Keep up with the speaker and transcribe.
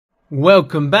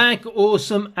Welcome back,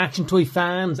 awesome action toy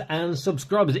fans and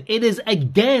subscribers. It is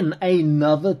again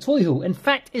another toy haul. In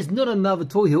fact, it's not another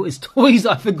toy haul, it's toys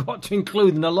I forgot to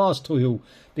include in the last toy haul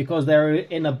because they're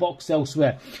in a box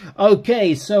elsewhere.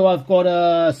 Okay, so I've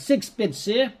got 6 bits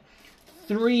here,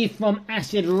 3 from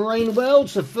Acid Rain World.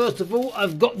 So first of all,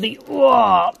 I've got the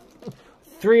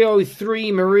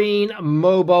 303 Marine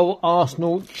Mobile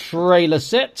Arsenal trailer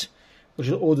set, which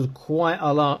I ordered quite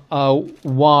a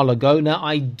while ago. Now,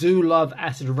 I do love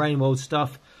Acid Rain World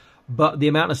stuff, but the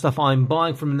amount of stuff I'm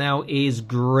buying from now is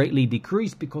greatly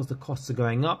decreased because the costs are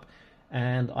going up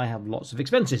and I have lots of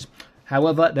expenses.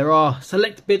 However, there are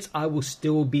select bits I will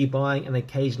still be buying, and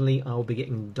occasionally I'll be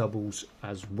getting doubles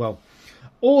as well.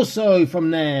 Also from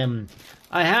them,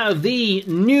 I have the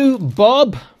new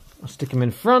Bob, I'll stick him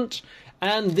in front,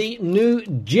 and the new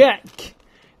Jack,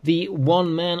 the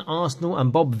one-man Arsenal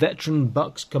and Bob Veteran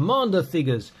Bucks Commander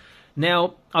figures.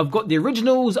 Now, I've got the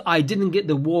originals. I didn't get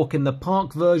the Walk in the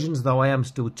Park versions, though I am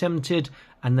still tempted.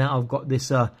 And now I've got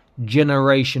this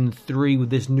Generation 3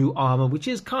 with this new armor, which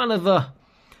is kind of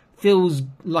feels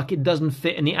like it doesn't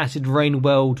fit in the Acid Rain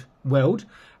world.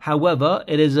 However,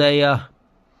 it is a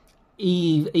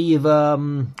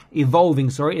evolving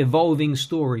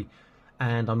story.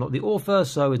 And I'm not the author,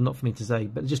 so it's not for me to say,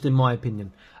 but just in my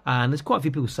opinion. And there's quite a few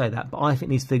people who say that, but I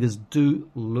think these figures do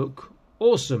look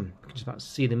awesome. You can just about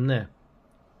see them there.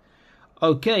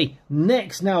 Okay,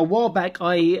 next. Now, a while back,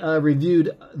 I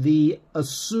reviewed the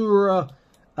Asura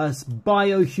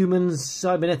biohumans,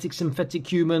 cybernetic,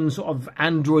 synthetic humans, sort of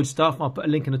android stuff. I'll put a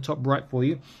link in the top right for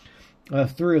you.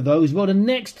 3 of those. Well, the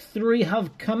next 3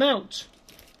 have come out,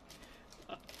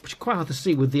 which is quite hard to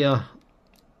see with the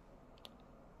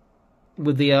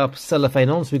cellophane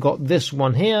on. So we've got this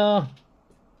one here.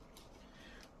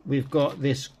 We've got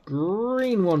this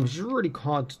green one, which is really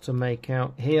hard to make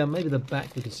out here. Maybe the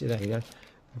back you can see. There you go.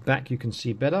 The back you can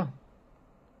see better.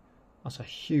 That's a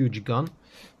huge gun.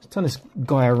 Let's turn this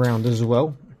guy around as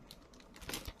well.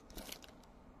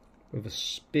 With a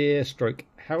spear stroke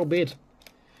halberd.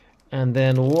 And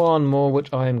then one more,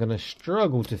 which I am going to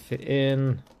struggle to fit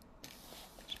in.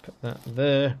 Just put that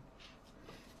there.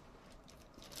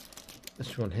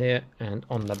 This one here, and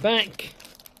on the back,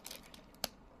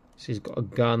 so he's got a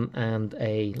gun and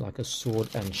like a sword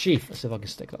and sheath. Let's see if I can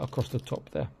stick that across the top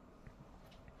there.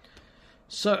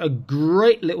 So a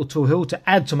great little tool haul to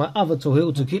add to my other tool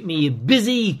haul to keep me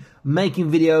busy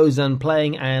making videos and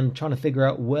playing and trying to figure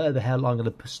out where the hell I'm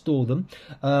going to store them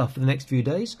for the next few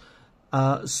days.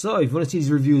 So if you want to see these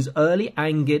reviews early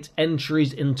and get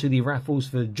entries into the raffles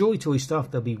for Joy Toy stuff,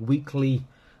 there'll be weekly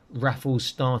raffles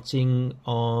starting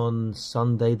on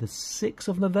Sunday the 6th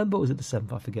of November, or was it the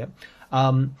 7th? I forget.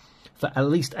 For at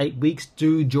least 8 weeks.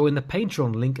 Do join the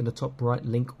Patreon, link in the top right,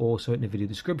 link also in the video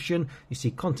description. You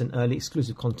see content early,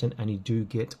 exclusive content, and you do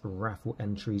get raffle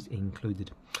entries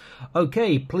included.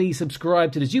 Okay, please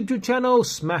subscribe to this YouTube channel,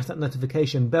 smash that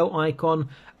notification bell icon,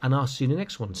 and I'll see you in the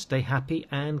next one. Stay happy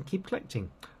and keep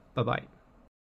collecting. Bye bye.